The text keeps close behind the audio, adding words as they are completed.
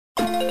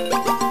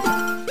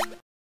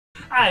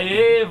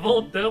Aê,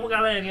 voltamos,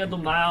 galerinha do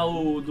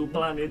mal, do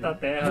planeta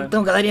Terra.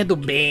 Então, galerinha do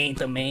bem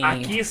também.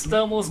 Aqui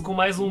estamos com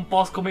mais um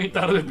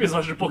pós-comentário do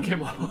episódio de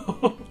Pokémon.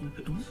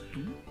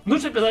 No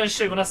último episódio a gente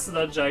chegou na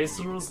cidade de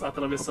Aestrus,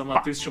 atravessamos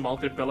a Twist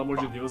Mountain, pelo amor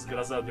de Deus,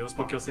 graças a Deus,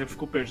 porque eu sempre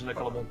fico perdido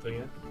naquela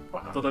montanha,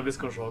 toda vez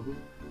que eu jogo.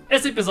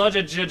 Esse episódio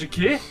é dia de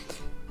quê?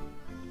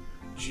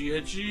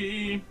 Dia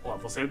de... Pô,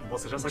 você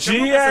já sabe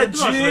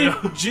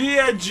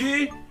Dia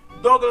de...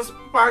 Douglas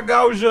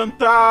pagar o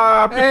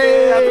jantar, porque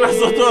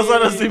atrasou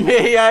 2h30,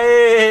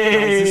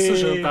 Mas isso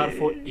jantar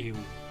foi eu.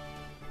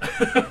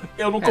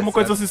 Eu não como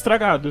coisas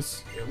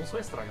estragadas. Eu não sou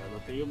estragado, eu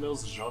tenho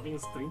meus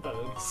jovens 30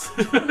 anos.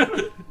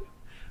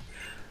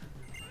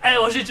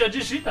 Hoje é dia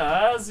de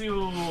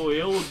ginásio.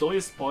 Eu dou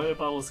spoiler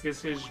pra vocês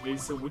que às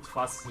vezes são muito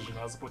fácil esse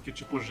ginásio, porque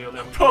tipo, o gelo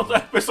é muito... Pronto, a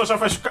pessoa já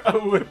faz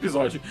o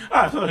episódio.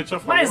 Ah, a gente já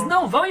falou. Mas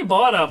não vão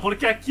embora,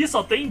 porque aqui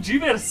só tem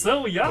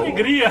diversão e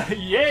alegria.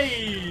 E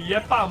é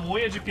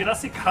pamonha de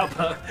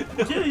Piracicaba.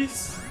 Que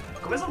isso?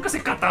 Começando com esse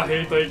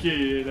catarrento aí que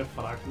ele é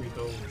fraco,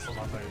 então só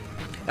mata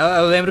ele.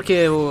 Eu lembro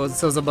que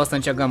você usou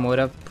bastante a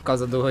Gamora por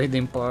causa do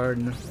Hidden Power,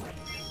 né?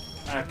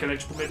 É, que ele é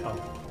tipo metal.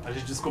 A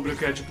gente descobriu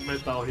que é tipo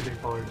metal, Hidden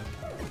Power, né?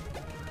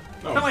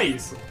 Não. Então é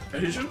isso. A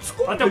gente não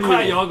descobriu. Até o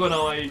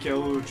Cryogonal aí, que é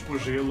o tipo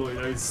gelo,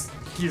 ele é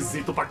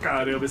esquisito pra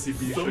caramba esse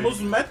bicho. Somos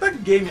aí.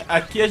 metagame.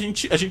 Aqui a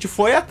gente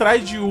foi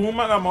atrás de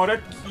uma Gamora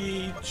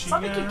que tinha...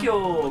 Sabe o que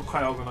o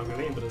Cryogonal me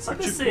lembra?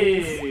 Sabe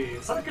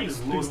Tipo, Sabe aqueles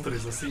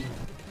lustres assim?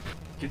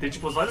 Que tem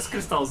tipo vários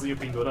cristalzinhos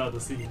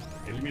pendurados assim?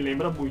 Ele me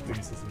lembra muito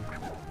isso assim.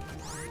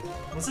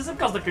 Não sei se é por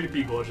causa daquele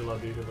bigode lá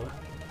dele, né?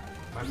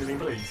 Mas me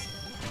lembra isso.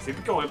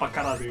 Sempre que eu olho pra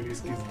cara dele é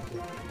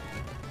esquisito.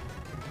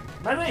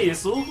 Mas é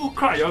isso, o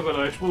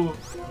Cryogonal é tipo...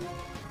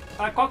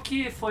 qual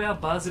que foi a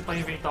base pra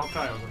inventar o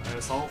Cryogonal?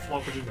 É só um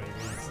floco de neve,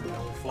 isso. É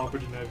um floco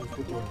de neve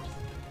flutuante.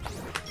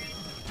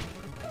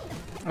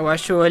 Eu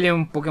acho ele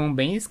um Pokémon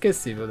bem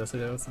esquecível dessa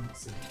geração.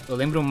 Sim. Eu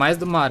lembro mais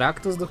do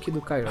Maractus do que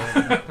do Kyogre.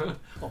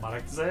 O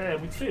Maractus é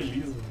muito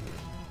feliz, mano.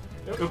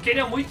 Eu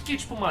queria muito que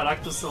tipo, o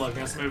Maractus, sei lá,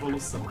 ganhasse uma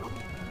evolução.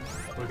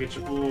 Porque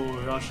tipo,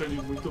 eu acho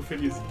ele muito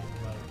felizinho,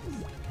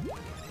 o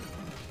Maractus.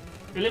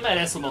 Ele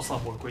merece o nosso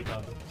amor,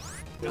 coitado.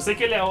 Eu sei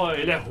que ele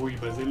é ruim,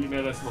 mas ele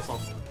merece nosso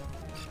amor.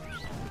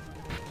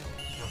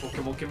 É um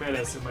Pokémon que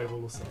merece uma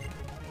evolução.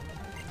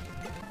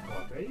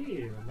 Bota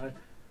aí, né?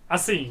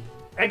 Assim,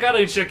 é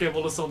garantia que a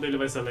evolução dele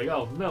vai ser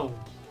legal? Não.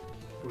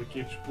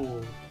 Porque, tipo...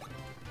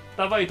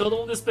 Tava aí todo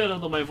mundo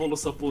esperando uma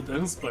evolução pro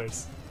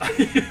Dunsparce.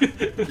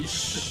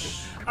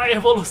 A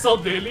evolução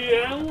dele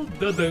é o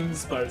The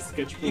Dunsparce,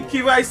 que é tipo... E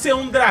que vai ser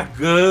um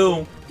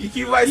dragão, e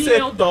que vai ser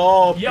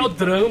top. E é o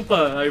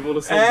Drampa a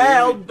evolução dele.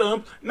 É o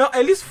Drampa. Não,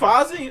 eles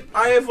fazem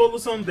a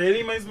evolução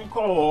dele, mas não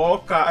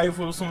coloca a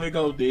evolução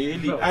legal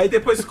dele. Não. Aí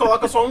depois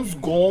coloca só uns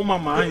goma a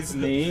mais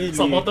nele.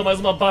 Só bota mais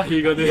uma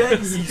barriga E dele. é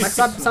isso. Mas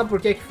sabe por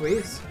que foi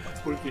isso?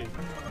 Por quê?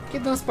 Porque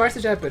Dunsparce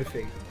já é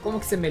perfeito. Como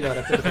que você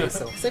melhora a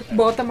perfeição? Você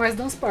bota mais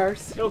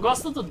Dunsparce. Eu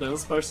gosto do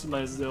Dunsparce,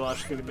 mas eu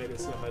acho que ele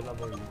merecia mais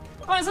amor.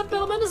 Mas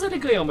pelo menos ele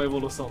ganhou uma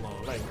evolução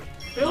nova, vai.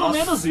 Pelo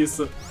menos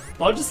isso.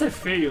 Pode ser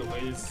feio,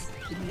 mas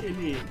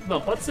ele...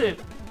 Não, pode ser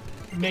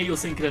meio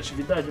sem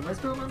criatividade, mas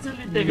pelo menos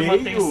ele teve uma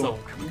atenção.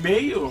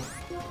 Meio?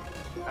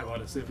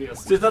 Agora, você vê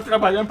assim... Você tá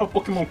trabalhando pra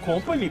Pokémon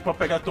Company pra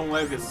pegar tão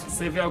leve assim?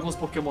 Você vê alguns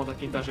Pokémon da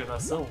quinta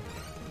geração,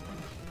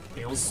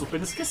 tem uns super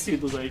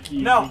esquecidos aí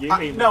que Não, ninguém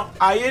lembra. não,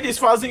 aí eles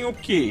fazem o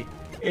quê?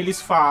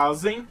 Eles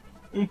fazem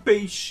um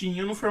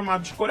peixinho no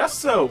formato de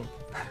coração.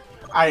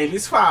 Aí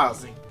eles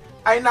fazem.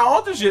 Aí na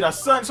outra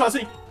geração eles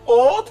fazem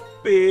outro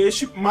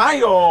peixe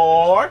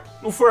maior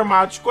no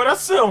formato de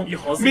coração. E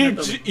rosinha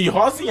também. E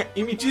rosinha.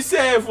 E me disse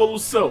a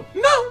evolução.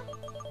 Não!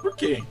 Por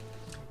quê?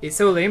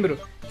 Isso eu lembro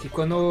que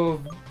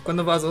quando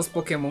vazou os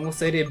Pokémon, o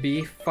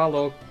Cerebi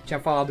tinha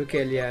falado que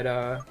ele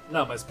era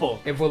Não, mas pô,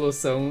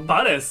 evolução.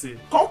 parece.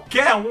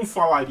 Qualquer um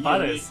falaria.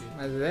 Parece.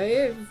 Mas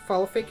aí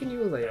fala fake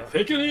news aí, ó.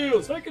 Fake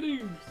news, fake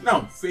news.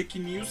 Não, fake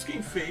news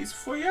quem fez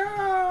foi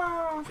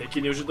a... Fake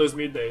news de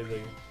 2010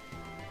 aí.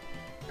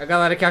 A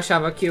galera que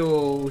achava que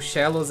o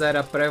Shellos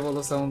era a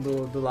pré-evolução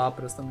do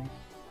Lapras também.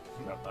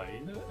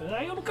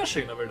 Aí eu nunca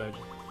achei, na verdade.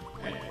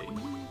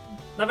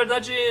 Na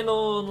verdade,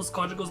 nos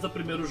códigos do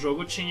primeiro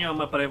jogo tinha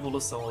uma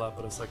pré-evolução lá,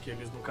 só que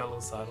eles nunca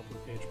lançaram,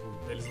 porque, tipo,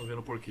 eles não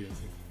viram porquê,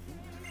 assim.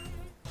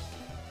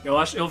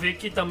 Eu vi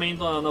que também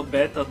no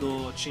beta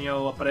tinha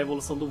a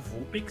pré-evolução do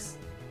Vulpix,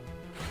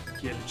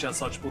 que ele tinha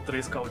só, tipo,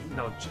 3 caudinhas.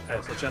 Não,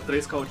 só tinha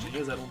 3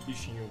 caudinhas, era um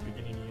bichinho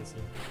pequenininho, assim.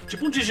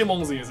 Tipo um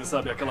Digimonzinho, você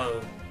sabe?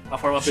 A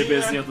forma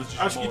bebezinha dos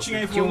Digimon. Acho que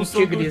tinha Tinha um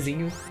evolução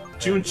tigrezinho.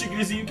 Tinha um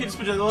tigrezinho que eles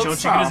podiam lançar. Tinha um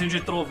tigrezinho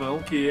de trovão,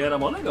 que era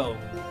mó legal.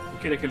 Eu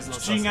queria que eles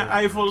lançassem. Tinha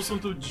a evolução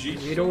do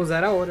Dito. Virou o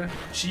Zera Hora.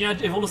 Tinha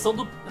a evolução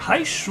do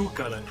Raichu,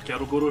 cara, que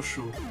era o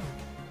Goroshu.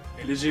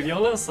 Eles deviam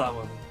lançar,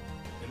 mano.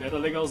 Ele era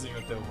legalzinho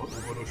até, o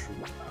Goroshu.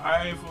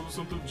 A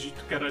evolução do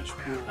Dito, que era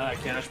tipo...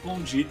 Que era tipo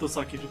um Dito,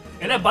 só que...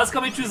 Ele é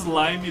basicamente o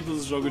slime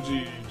dos jogos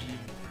de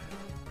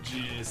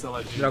sei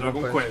lá, de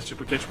Dragon Quest.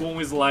 Porque é tipo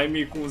um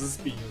slime com os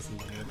espinhos, assim.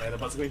 Era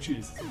basicamente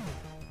isso.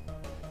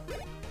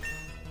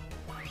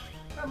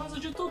 Mas Mas o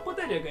Ditto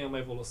poderia ganhar uma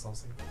evolução,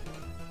 sim.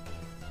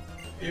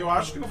 Eu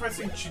acho que não faz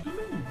sentido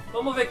nenhum.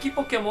 Vamos ver que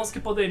pokémons que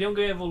poderiam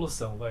ganhar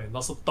evolução, vai.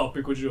 Nosso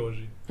tópico de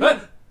hoje.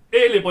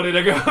 Ele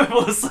poderia ganhar uma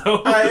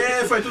evolução. Ah,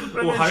 é? Foi tudo O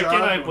planejado.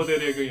 Harkenai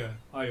poderia ganhar.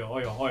 Aí, ó,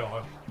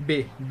 ó.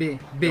 B.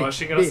 Eu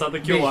acho engraçado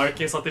que B. o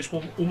Arken só tem,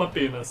 tipo, uma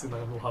pena, assim,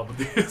 no rabo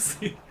dele,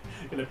 assim.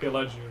 Ele é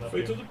peladinho na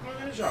Foi pena. tudo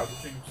planejado,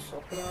 gente. Só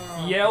pra...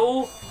 E é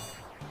o...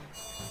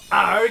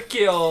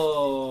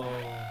 Arqueo.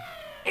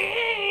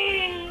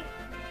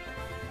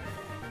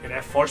 Ele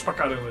é forte pra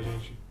caramba,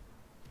 gente.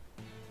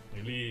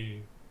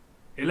 Ele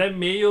é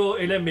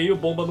meio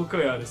bomba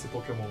nuclear, esse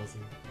Pokémon, assim.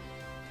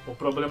 O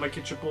problema é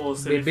que, tipo,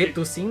 se Bebê ele fica...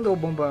 tossindo ou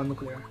bomba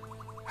nuclear?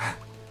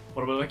 O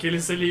problema é que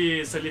se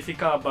ele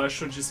ficar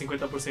abaixo de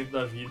 50%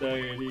 da vida,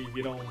 ele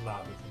vira um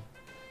nada, assim.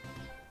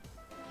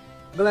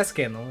 Glass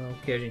Cannon é o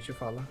que a gente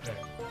fala.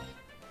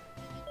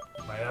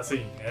 Mas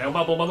assim, é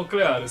uma bomba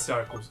nuclear esse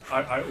Arceus.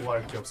 O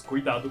Arceus,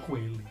 cuidado com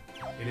ele.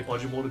 Ele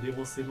pode morder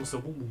você no seu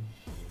bumbum.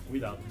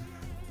 Cuidado.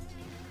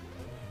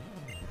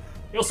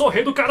 Eu sou o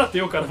rei do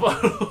karatê, o cara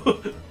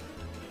falou.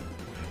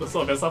 Eu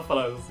soube essa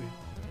frase, assim.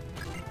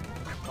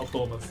 É o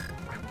Thomas.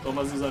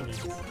 Thomas e os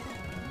amigos.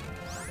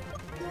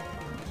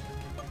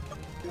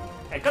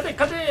 Cadê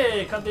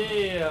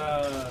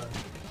a...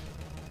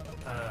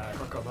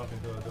 Qual que é o nome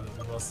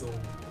do nosso...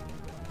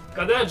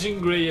 Cadê a Jean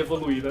Grey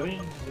evoluída,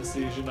 hein?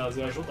 Esse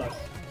ginásio ia ajudar.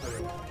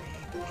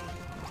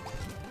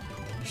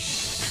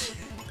 Ixi.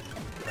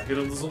 Tá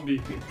virando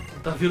zumbi.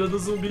 Tá virando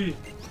zumbi.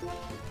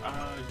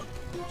 Ai,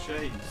 gente,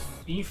 é isso.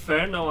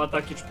 Inferno é um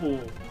ataque, tipo,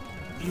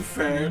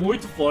 Inferno.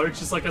 muito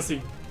forte, só que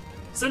assim,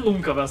 você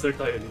nunca vai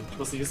acertar ele.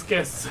 Tipo assim,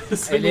 esquece.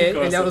 Você Ele nunca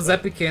vai é o acertar.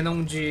 Zap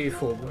Cannon de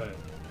fogo. É.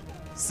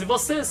 Se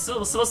você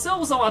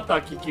usar um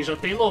ataque que já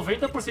tem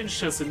 90% de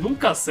chance e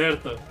nunca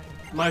acerta,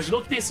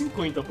 imagina que tem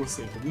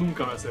 50%.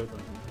 Nunca vai acertar.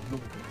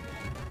 Nunca.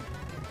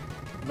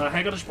 Na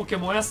regra de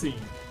Pokémon é assim.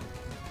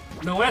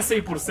 Não é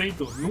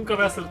 100%, nunca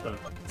vai acertar.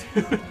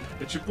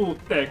 É tipo o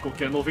Teco,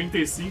 que é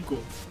 95%.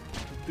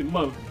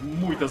 Mano,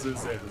 muitas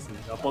vezes é, assim.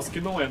 Eu aposto que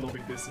não é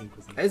 95%. Assim.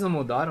 Eles não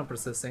mudaram pra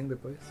ser 100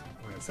 depois?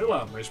 Sei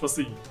lá, mas tipo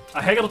assim,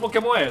 a regra do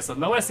Pokémon é essa,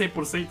 não é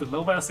 100%,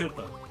 não vai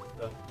acertar.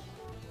 Tá?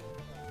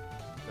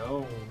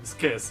 Então,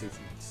 esquece.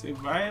 Assim. Você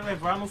vai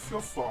levar no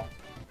fiofó.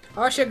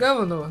 Ah,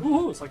 chegamos no...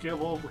 Uhul, só que eu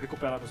vou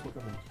recuperar meus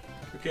Pokémon.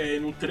 Porque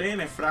no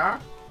treino é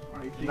fraco.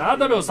 Aí tem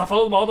Nada, que... meu, você tá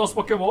falando mal dos nossos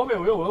Pokémon,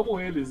 meu, eu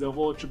amo eles. Eu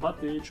vou te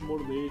bater, te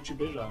morder e te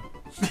beijar.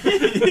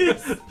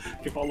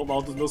 Porque falou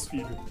mal dos meus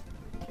filhos.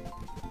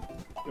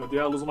 Eu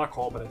dei à luz uma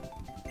cobra.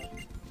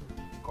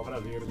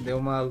 Cobra verde. Deu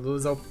uma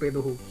luz ao pé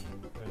do Hulk.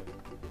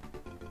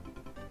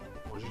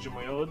 Hoje de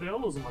manhã eu dei à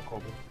luz uma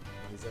cobra.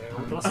 Mas é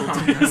outro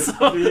assunto isso.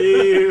 Meu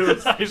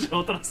Deus! Aí já é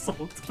outro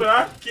assunto.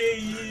 Pra que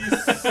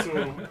isso?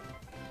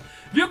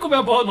 Viu como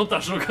é bom não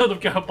estar jogando?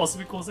 Porque eu posso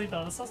me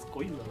concentrar nessas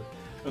coisas, né?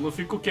 Eu não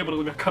fico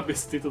quebrando minha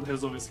cabeça tentando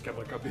resolver esse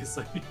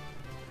quebra-cabeça aí.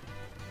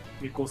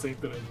 Me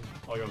concentrando.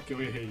 Olha, o que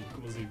eu errei,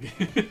 inclusive.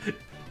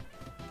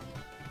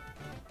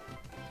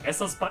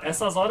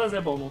 Essas horas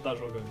é bom não estar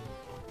jogando.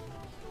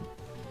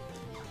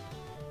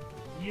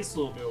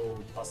 Isso,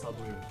 meu passado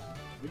eu.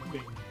 Muito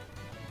bem.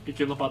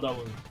 Pequeno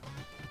padawan.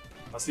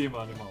 Pra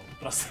cima, animal.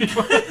 Pra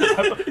cima.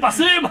 Pra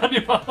cima,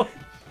 animal.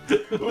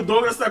 O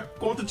Douglas tá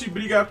conta de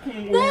brigar com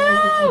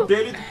o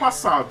dele do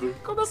passado.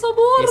 Como eu sou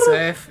burro.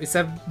 Isso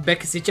é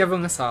backseat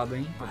avançado,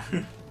 hein?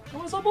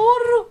 Como eu sou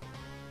burro.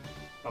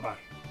 Pra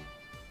baixo.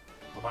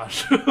 Pra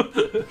baixo.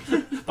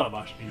 Pra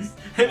baixo, isso.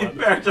 Ele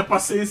perde a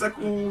paciência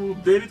com o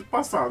dele do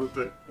passado,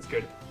 tá?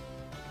 Esquerda.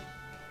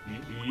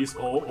 Isso.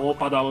 Ô,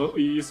 padawan.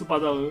 Isso,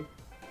 padawan.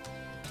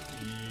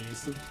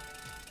 Isso.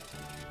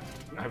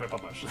 Aí vai pra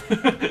baixo.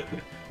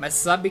 Mas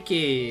sabe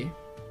que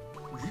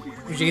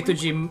o jeito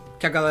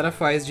que a galera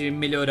faz de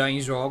melhorar em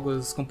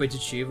jogos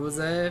competitivos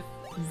é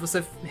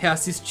você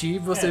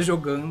reassistir você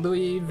jogando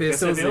e ver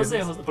seus Você vê os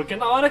erros. erros. Porque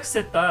na hora que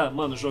você tá,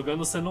 mano,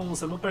 jogando, você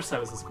não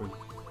percebe essas coisas.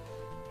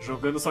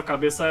 Jogando, sua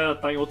cabeça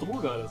tá em outro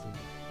lugar, assim.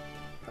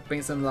 Tá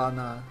pensando lá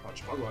na... Ó,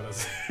 tipo agora,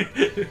 assim.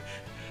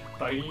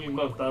 Tá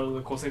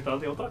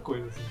concentrado em outra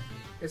coisa, assim.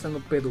 Pensando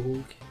no pé do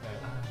Hulk.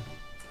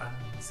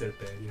 Sério.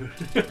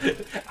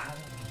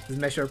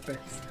 Smash your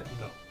pants.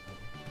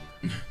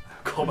 Não.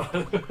 Cobra.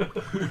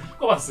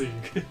 Como assim?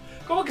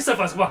 Como que você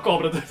faz com uma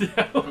cobra,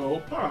 Daniel?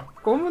 Opa!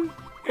 Como?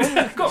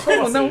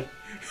 Como não? assim?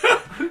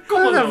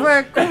 Como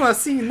não? Como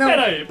assim? Não.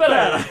 Peraí.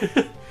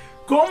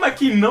 Como é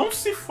que não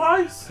se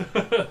faz?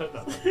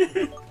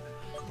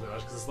 Eu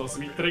acho que vocês estão se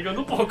me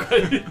entregando um pouco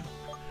aí.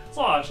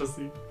 Só acho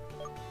assim.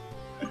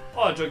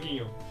 Ó,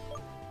 joguinho.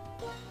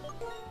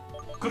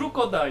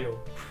 Crocodile.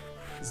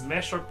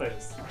 Smash or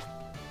Pass.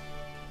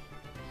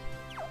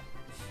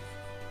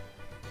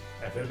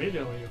 É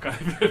vermelhão, hein? O cara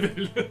é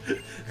vermelhão.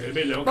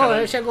 Vermelhão, Bom,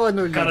 cara. chegou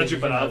no cara líder de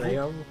bravo. aí,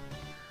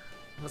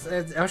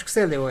 eu acho que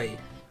você leu aí.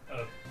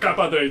 Cai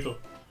pra dentro.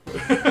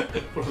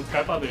 Pronto,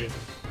 cai pra dentro.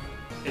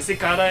 Esse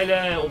cara,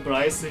 o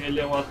Bryce, ele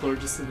é um ator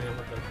de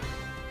cinema, cara.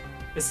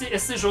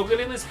 Esse jogo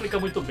ele não explica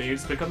muito bem, ele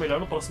explica melhor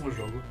no próximo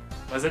jogo.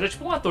 Mas ele é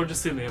tipo um ator de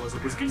cinema, assim,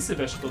 por isso que ele se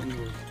veste todo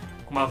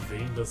com uma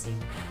venda, assim.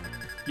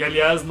 Que,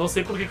 aliás, não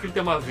sei por que ele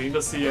tem uma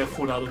venda se é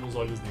furado nos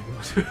olhos dele.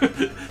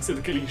 Sendo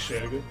que ele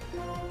enxerga.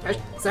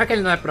 Será que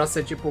ele não é pra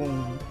ser tipo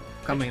um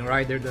Kamen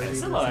Rider da vida?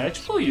 Sei lá, assim? é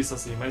tipo isso,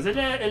 assim. Mas ele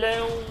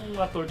é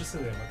um ator de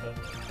cinema, tá?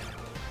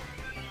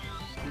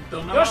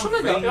 Então não Eu acho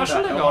legal, venda, eu acho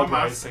é legal uma o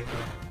massa. Bryson.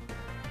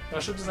 Eu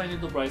acho o design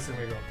do Bryson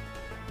legal.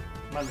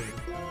 Maneiro.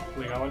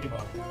 Legal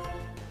animado.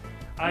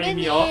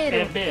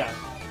 AMOEBA.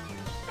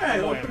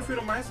 Eu Não é,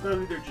 prefiro mais da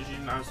líder de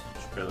ginásio.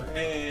 Tipo, ela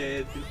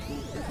é tipo...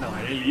 Não,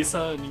 a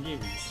Elissa ninguém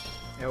diz.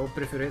 Eu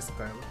prefiro a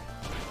Skylar.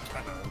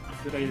 Eu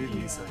prefiro a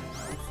Elissa.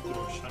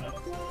 Trouxa, né?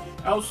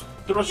 É os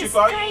trouxa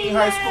igual em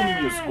High School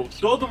Musical.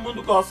 Todo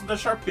mundo gosta da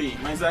Sharpay,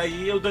 mas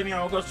aí o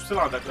Daniel gosta, sei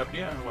lá, da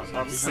Gabriela,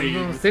 sabe? Sei.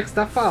 Não sei o que você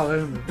tá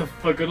falando.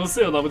 Porque eu não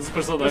sei o nome dos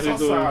personagens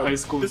do High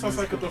School O pessoal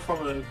sabe o que Musical. eu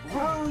tô falando.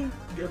 Ai,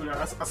 Gabriel,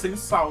 a sem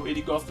sal,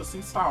 ele gosta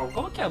sem sal.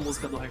 Como que é a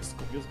música do High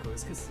School Musical? Eu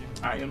esqueci.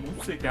 Ah, eu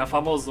não sei. Tem a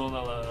famosona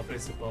lá, a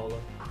principal lá.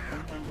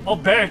 O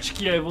Bert,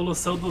 que é a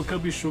evolução do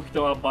Kambichu, que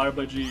tem uma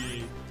barba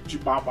de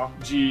baba.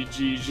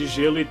 de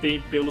gelo e tem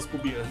pelos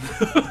pubianos.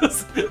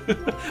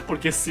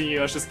 Porque sim,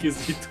 eu acho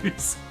esquisito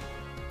isso.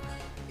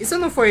 Isso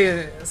não foi.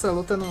 Essa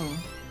luta não.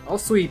 Olha o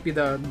sweep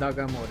da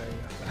Gamora aí.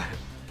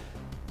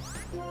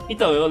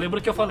 Então, eu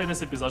lembro que eu falei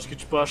nesse episódio que,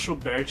 tipo, eu acho o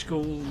Bert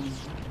com um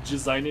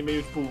design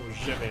meio, tipo,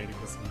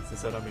 genérico, assim,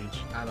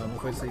 sinceramente. Ah, não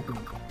foi sweep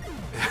não.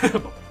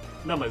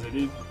 Não, mas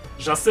ele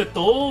já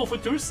setou o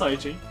Future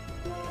Sight, hein?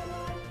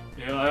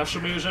 Eu acho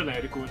meio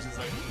genérico o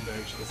design do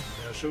Bert, assim.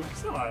 Eu acho que,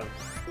 sei lá...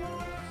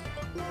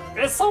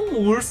 É só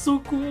um urso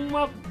com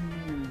uma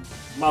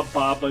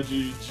baba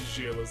de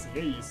gelo, assim, é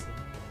isso.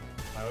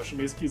 Ah, eu acho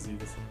meio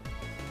esquisito, assim.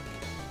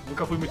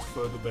 Nunca fui muito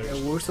fã do Bert. É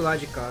o urso lá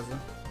de casa.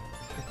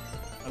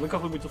 Eu nunca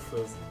fui muito fã,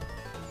 assim.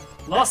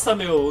 Nossa,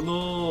 meu,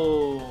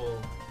 no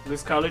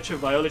Scarlet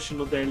Violet,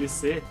 no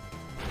DLC,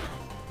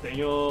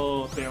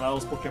 tem lá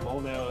os Pokémon,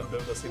 né,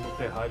 andando assim no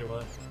terrário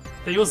lá.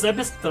 Tem o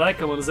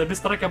Zebstrika, mano. O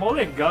Zebstrika é mó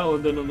legal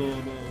andando no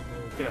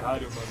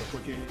terrário, mano,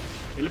 porque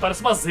ele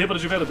parece uma zebra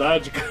de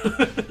verdade,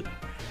 cara.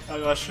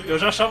 Eu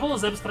já achava o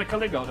Zebstrika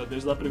legal, né,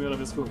 desde a primeira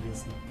vez que eu vi,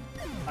 assim.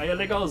 Aí é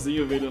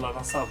legalzinho ver ele lá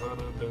na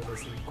savana andando,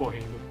 assim,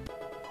 correndo.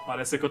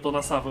 Parece que eu tô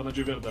na savana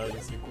de verdade,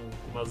 assim, com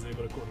uma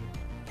zebra correndo.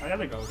 Aí é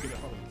legal, eu queria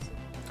falar isso.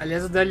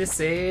 Aliás, o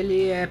DLC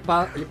ele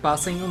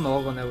passa em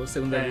Unova, né? O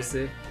segundo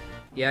DLC.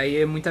 E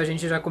aí muita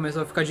gente já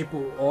começou a ficar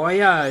tipo,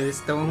 olha, eles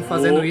estão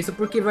fazendo isso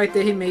porque vai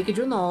ter remake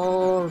de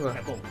Unova.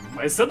 É bom,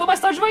 mas cedo ou mais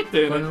tarde vai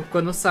ter, né?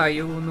 Quando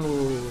saiu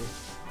no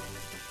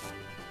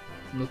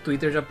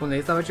Twitter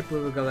japonês, tava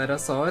tipo, a galera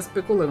só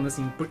especulando,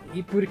 assim.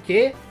 E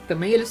porque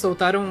também eles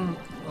soltaram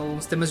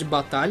os temas de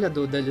batalha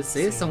do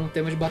DLC, Sim. são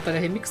temas de batalha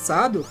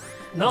remixado.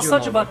 Não só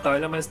de Unova.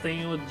 batalha, mas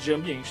tem o de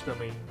ambiente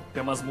também.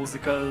 Tem umas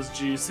músicas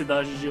de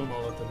cidade de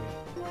Unova também.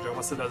 De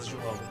algumas cidades de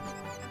Unova.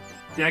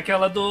 Tem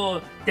aquela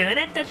do... Eu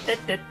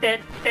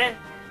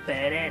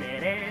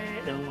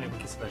não lembro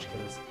que cidade que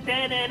era essa.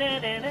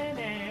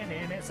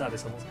 Sabe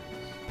essa música?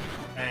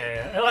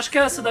 Eu acho que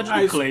é a cidade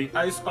do Clay.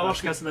 A escola Eu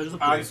acho que é a cidade do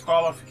Clay. A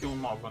escola fica em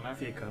Nova, né?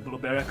 Fica.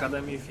 Blueberry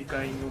Academy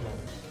fica em Unova.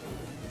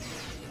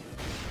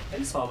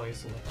 Eles falam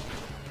isso, né?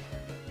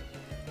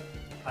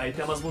 Aí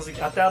tem umas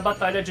músicas... Até a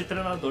batalha de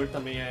treinador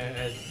também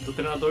é do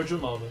treinador de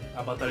Unova.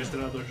 A batalha de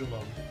treinador de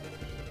Unova.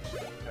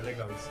 É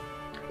legal isso.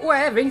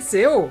 Ué,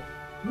 venceu?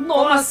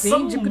 Como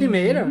assim, de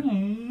primeira?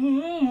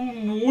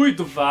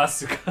 Muito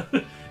fácil,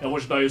 cara. Eu vou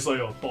te dar isso aí,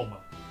 ó. Toma.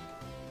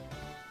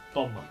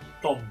 Toma,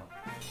 toma.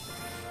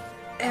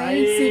 É a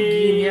Aê!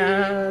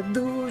 insígnia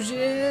do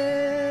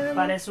gelo.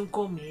 Parece um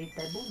cometa,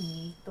 é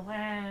bonito.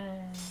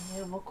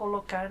 Eu vou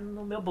colocar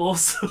no meu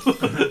bolso.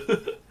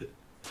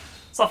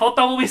 Só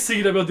falta uma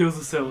insígnia, meu Deus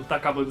do céu. Tá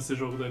acabando esse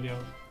jogo, Daniel.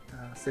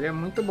 Seria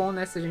muito bom,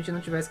 né, se a gente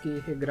não tivesse que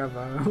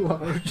regravar o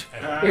áudio.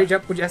 É. Eu já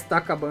podia estar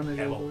acabando o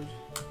jogo bom. hoje.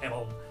 É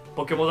bom.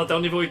 Pokémon até o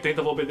nível 80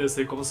 eu vou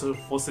obedecer como se eu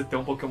fosse ter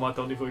um Pokémon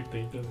até o nível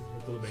 80,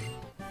 mas tudo bem.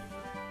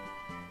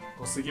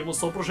 Conseguimos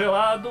sopro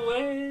gelado,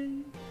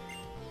 hein?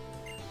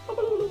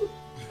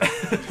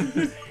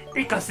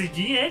 Tem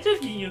coceguinha,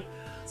 Dioguinho?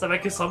 Sabe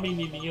que só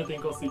menininha tem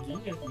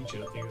coceguinha?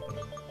 Mentira, tem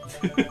também.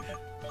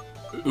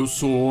 Eu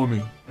sou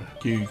homem.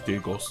 Que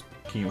tem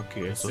cosquinha o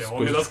quê? Essas Você é homem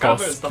coisas das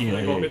cavernas, tá cosquinha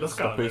falando aí. homem das Você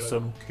tá cavernas.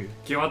 pensando o quê?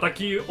 Que é um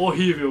ataque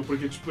horrível,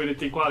 porque tipo, ele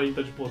tem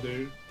 40 de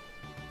poder.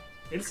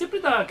 Ele sempre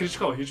dá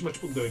critical hit, mas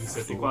tipo, dane-se,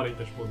 ele tem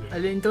 40 de poder.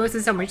 Ali, então,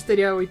 essencialmente,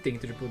 teria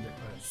 80 de poder.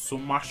 Sou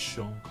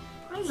machão.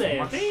 Mas Sou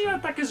machão. tem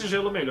ataques de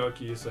gelo melhor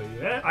que isso aí.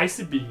 É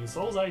Ice Beam,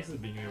 só usar Ice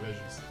Beam ao invés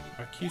disso.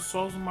 Aqui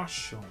só os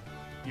machão.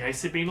 E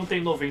Ice Beam não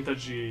tem 90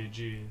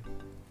 de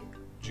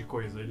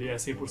coisa, ele é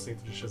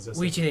 100% de chance de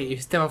acertar. Whitney, eu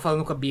estava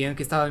falando com a Bianca,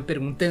 estava me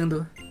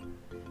perguntando,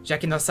 já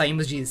que nós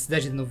saímos de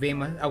Cidade de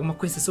Novema, alguma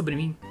coisa sobre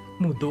mim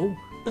mudou?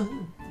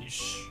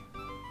 Ixi.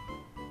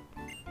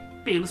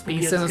 Pelos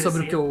Pensando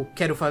sobre o que eu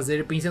quero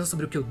fazer, pensando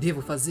sobre o que eu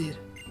devo fazer.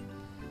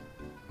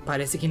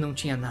 Parece que não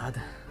tinha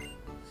nada.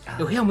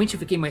 Eu realmente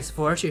fiquei mais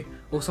forte,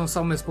 ou são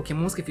só meus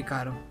pokémons que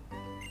ficaram?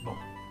 Bom.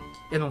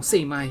 Eu não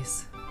sei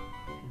mais.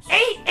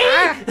 Ei!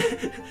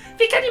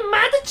 Fica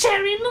animado,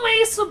 Cherry! Não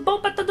é isso bom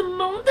pra todo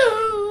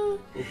mundo!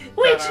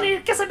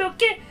 Whitney, quer saber o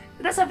quê?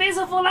 Dessa vez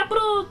eu vou lá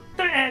pro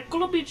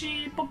clube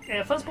de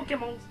fãs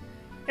Pokémon.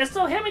 Eu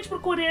estou realmente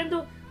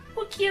procurando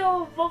o que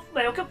eu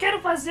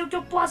quero fazer, o que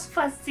eu posso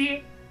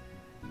fazer.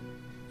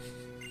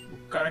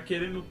 O cara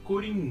querendo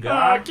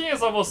coringar. Quem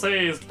são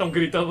vocês que estão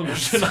gritando no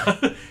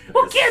ginásio?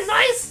 O que?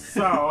 Nós?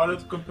 Essa hora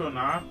do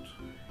campeonato.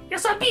 Eu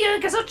sou a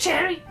Bianca, eu sou o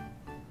Cherry.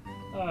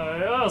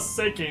 Eu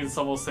sei quem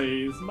são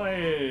vocês,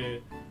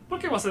 mas... Por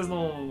que vocês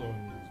não...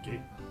 Que?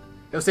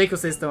 Eu sei que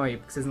vocês estão aí,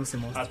 porque vocês não se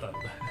mostram.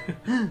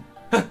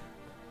 Tá.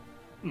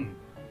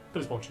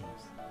 3 pontinhos.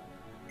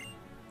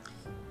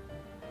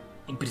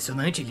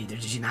 Impressionante, líder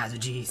de ginásio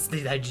de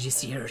cidade de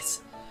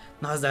Sears.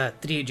 Nós da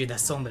Tríade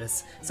das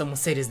Sombras somos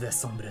seres das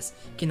sombras,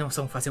 que não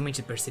são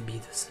facilmente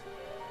percebidos.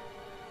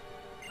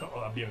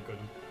 A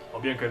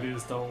Bianca, eles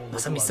estão...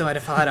 Nossa missão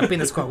era falar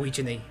apenas com a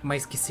Whitney,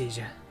 mas que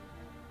seja.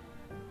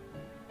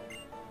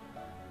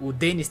 O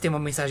Dennis tem uma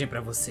mensagem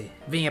pra você.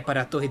 Venha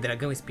para a Torre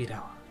Dragão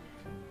Espiral.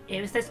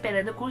 Eu estou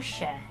esperando com o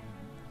chá.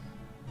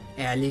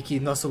 É ali que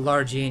nosso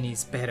Lord N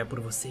espera por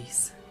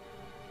vocês.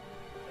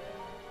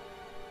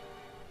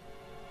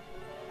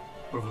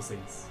 Por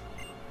vocês.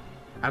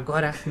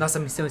 Agora, nossa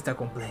missão está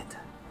completa.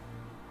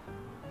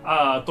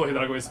 A Torre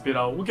Dragão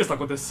Espiral, o que está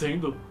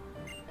acontecendo?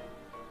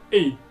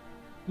 Ei,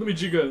 não me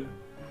diga...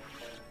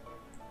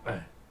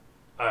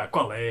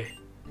 qual é?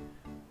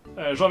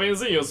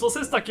 Jovenzinho, se você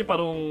está aqui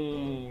para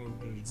um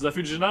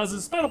desafio de ginásio,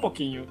 espera um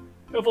pouquinho.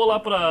 Eu vou lá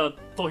pra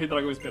Torre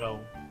Dragão Espiral.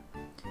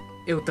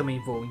 Eu também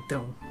vou,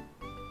 então.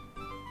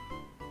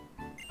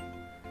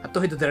 A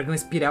Torre do Dragão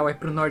Espiral é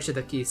pro norte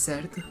daqui,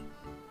 certo?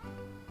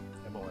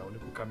 É bom, é o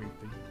único caminho que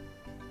tem.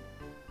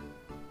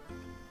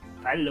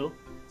 Falou.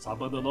 Só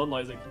abandonou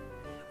nós aqui.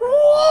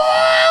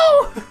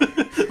 Uou!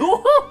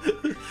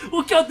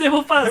 O que eu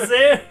devo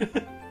fazer?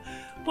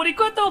 Por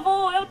enquanto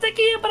eu tenho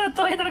que ir para a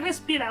Torre Dragão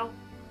Espiral.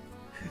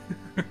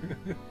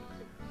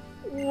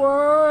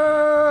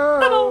 Uou!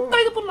 Tá bom, tô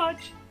indo pro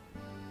norte.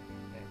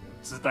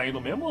 Você tá indo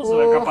mesmo ou você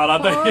vai ficar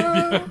parada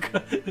aí,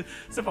 Bianca?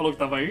 Você falou que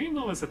tava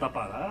indo, mas você tá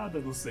parada,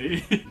 não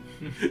sei.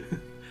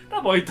 Tá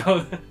bom,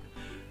 então.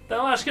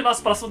 Então acho que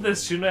nosso próximo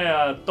destino é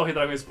a Torre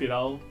Dragão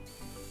Espiral.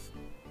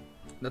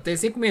 Ainda tem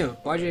 5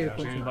 minutos, pode ir.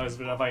 Acho que nós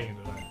já vai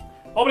indo, né?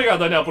 Obrigado,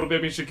 Daniel, por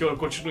permitir que eu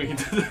continue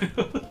indo.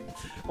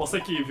 Você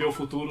que vê o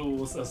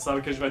futuro,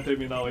 sabe que a gente vai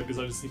terminar o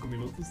episódio em 5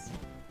 minutos.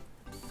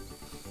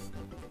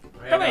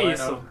 Então é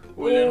isso.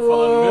 Olhando e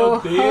falando,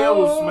 meu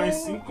Deus, mais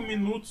 5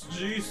 minutos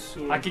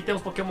disso. Aqui tem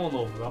uns Pokémon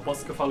novos, eu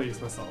aposto que eu falei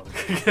isso nessa hora.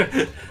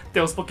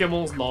 Tem uns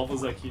Pokémons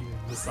novos aqui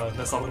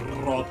nessa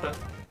rota.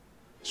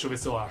 Deixa eu ver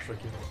se eu acho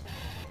aqui.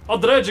 Ó, o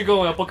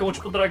Druddigon é um Pokémon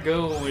tipo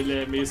dragão,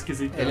 ele é meio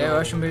esquisitão. Ele eu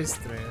acho meio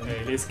estranho.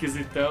 Ele é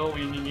esquisitão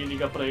e ninguém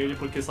liga pra ele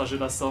porque essa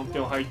geração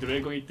tem o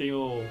Hydreigon e tem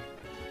o...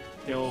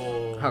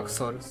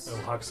 Haxorus. É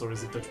o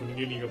Haxorus, então tipo,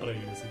 ninguém liga pra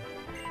ele, assim.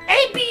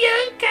 Ei,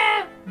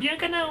 Bianca!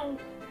 Bianca não.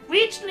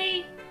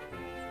 Whitney.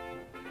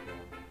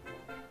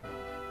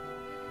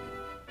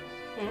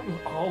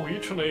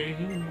 Whitney.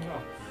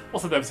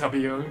 Você deve ser a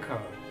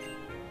Bianca.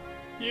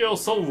 E eu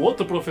sou o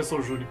outro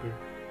professor Juniper.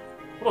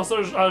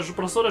 A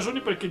professora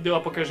Juniper que deu a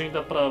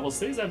Pokéagenda pra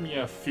vocês é a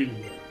minha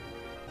filha.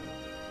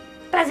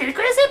 Prazer em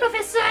conhecer,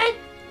 professor.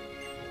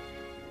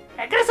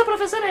 Graças à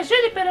professora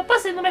Juniper, eu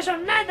posso ir numa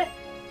jornada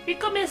e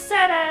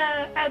começar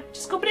a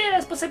descobrir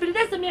as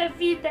possibilidades da minha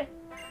vida.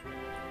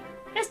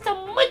 Eu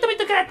estou muito,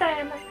 muito grata a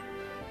ela.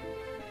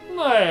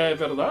 Não é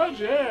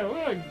verdade? É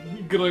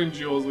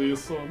grandioso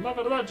isso. Na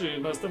verdade,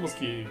 nós temos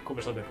que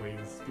conversar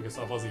depois, porque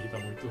sua voz irrita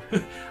muito.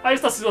 Aí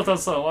está a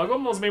situação.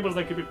 Alguns membros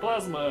da equipe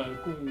Plasma,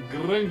 com um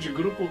grande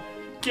grupo,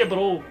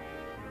 quebrou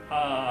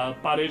a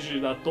parede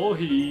da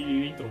torre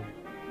e entrou.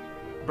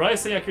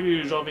 Bryce e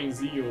aquele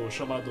jovenzinho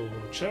chamado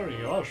Cherry,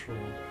 eu acho.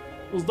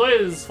 Os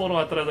dois foram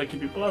atrás da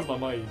equipe Plasma,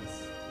 mas...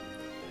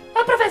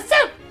 Ô,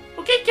 professor!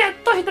 O que é a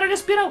Torre Dragão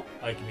Espiral?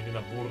 Ai, que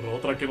menina burra.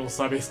 Outra que não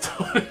sabe a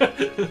história.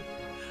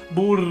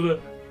 Burra.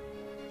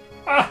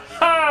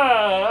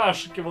 Ah,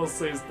 acho que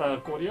você está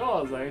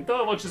curiosa, então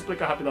eu vou te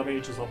explicar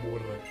rapidamente, sua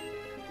burra.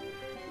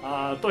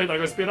 A Torre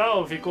Dragão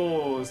Espiral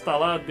está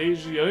lá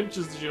desde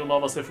antes de o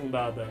Nova ser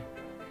fundada.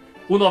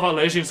 O Nova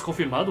Legends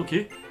confirmado o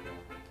quê?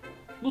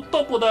 No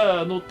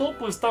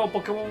topo está o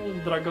Pokémon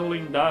Dragão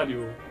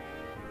Lendário,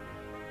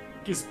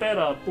 que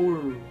espera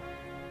por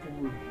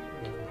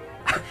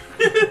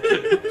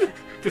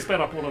que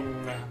espera por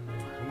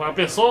uma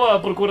pessoa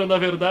procurando a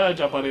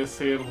verdade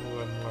aparecer.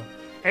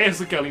 É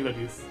isso que a lenda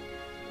diz.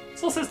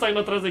 Se você está indo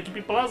atrás da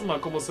equipe Plasma,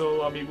 como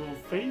seu amigo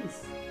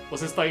fez,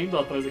 você está indo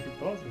atrás da equipe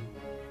Plasma.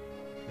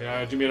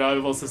 É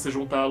admirável você se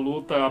juntar à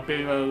luta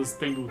apenas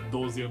tendo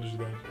 12 anos de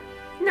idade.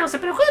 Não se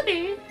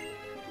preocupe.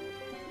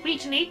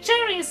 Whitney e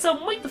Cherry são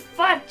muito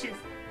fortes.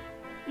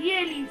 E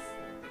eles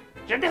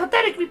já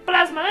derrotaram a equipe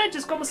Plasma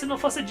antes, como se não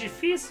fosse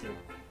difícil.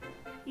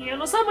 E eu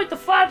não sou muito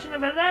forte, na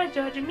verdade,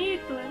 eu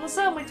admito. Eu não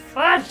sou muito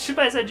forte,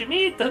 mas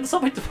admito, eu não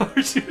sou muito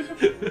forte.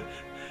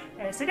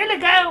 Seria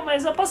legal,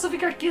 mas eu posso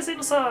ficar aqui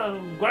sendo só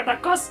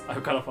guarda-costas. Aí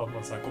o cara fala,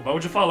 nossa, acabou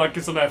de falar que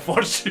isso não é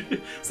forte.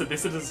 Você tem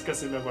certeza que você quer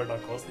ser meu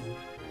guarda-costas?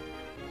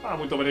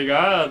 Muito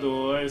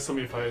obrigado. Isso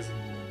me faz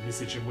me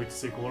sentir muito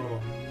seguro.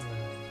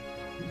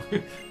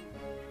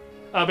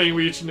 Ah bem,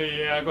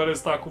 Whitney, agora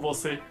está com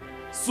você.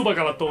 Suba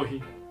aquela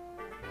torre.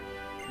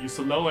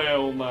 Isso não é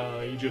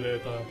uma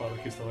indireta para o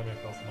que está na minha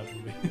calça, mas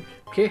tudo bem.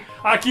 O quê?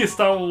 Aqui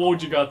está um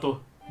old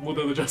gato,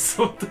 mudando de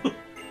assunto.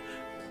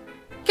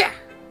 Quê?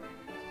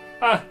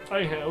 Ah,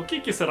 o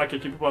que será que a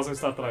equipe Plasma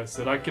está atrás?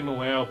 Será que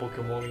não é o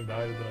Pokémon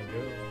lendário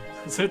dragão?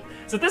 Você tem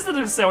certeza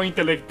que você é um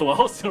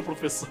intelectual, senhor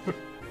professor?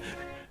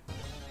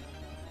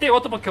 Tem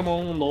outro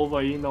Pokémon novo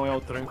aí, não é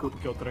o Tranco,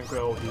 porque o Tranco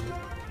é horrível.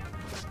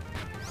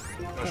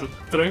 Eu acho o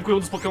Tranco um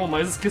dos Pokémon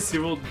mais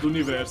esquecíveis do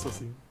universo,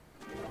 assim.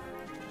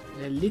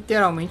 É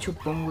literalmente o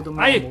pombo do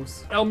meu Aí,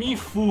 almoço. é o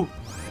Minfu.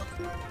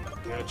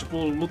 É tipo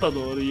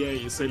lutador e é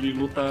isso, ele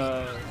luta...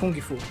 Kung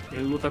Fu.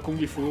 Ele luta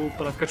Kung Fu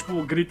pra ficar tipo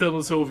gritando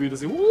no seu ouvido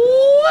assim.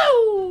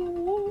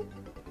 "Uau!"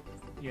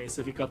 E aí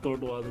você fica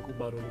atordoado com o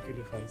barulho que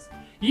ele faz.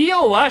 E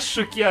eu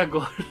acho que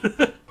agora...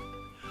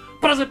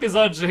 Próximo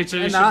episódio, gente, a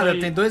É gente nada, vai...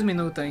 tem 2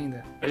 minutos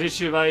ainda. A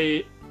gente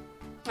vai...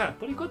 Ah,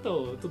 por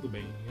enquanto tudo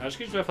bem. Acho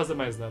que a gente vai fazer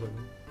mais nada.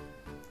 Né?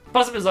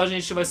 Próximo episódio a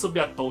gente vai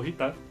subir a torre,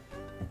 tá?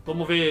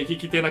 Vamos ver o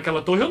que tem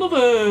naquela torre ou não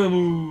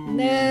vamos?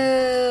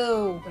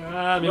 Não!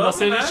 Ah, mesmo Vamos,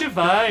 assim a né? gente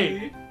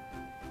vai.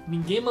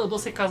 Ninguém mandou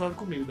ser casado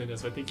comigo, Daniel.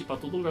 Você vai ter que ir pra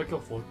todo lugar que eu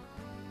for.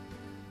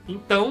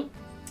 Então,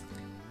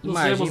 nos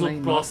Imagina, vemos no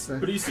hein, próximo.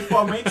 nossa.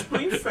 Principalmente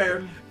pro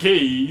inferno. Que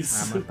Ah,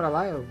 isso? mas pra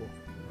lá eu vou.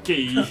 Que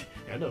isso?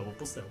 É, não, eu vou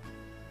pro céu.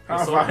 Eu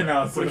Ah, sou- vai,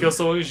 não. Porque eu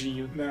sou um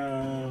anjinho.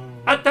 Não.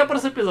 Até o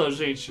próximo episódio,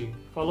 gente.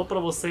 Falou pra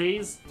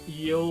vocês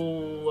e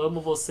eu amo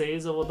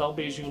vocês. Eu vou dar um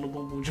beijinho no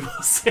bumbum de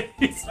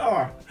vocês.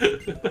 Ó.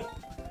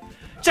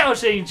 Tchau,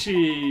 gente!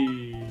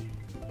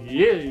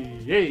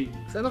 Ei!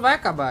 Você não vai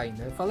acabar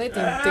ainda. Eu falei,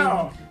 tem,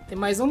 Não. tem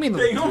mais 1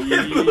 minuto. Tem 1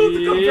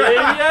 minuto. E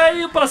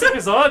aí, o próximo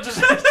episódio,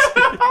 gente?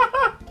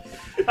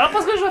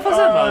 Aposto que a gente vai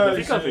fazer nada,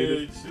 fica vendo.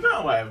 gente.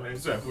 Não,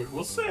 mas foi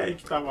você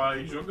que tava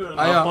aí jogando.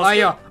 Aí, ó, aposto aí,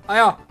 que- ó,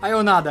 aí, ó, aí,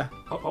 ó, nada.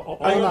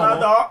 Aí Aí,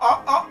 nada,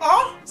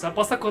 ó. Você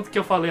aposta quanto que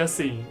eu falei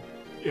assim?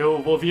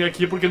 Eu vou vir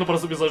aqui porque no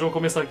próximo episódio eu vou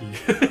começar aqui.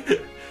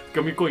 Porque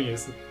eu me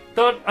conheço.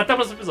 Então, até o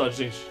próximo episódio,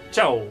 gente.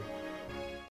 Tchau!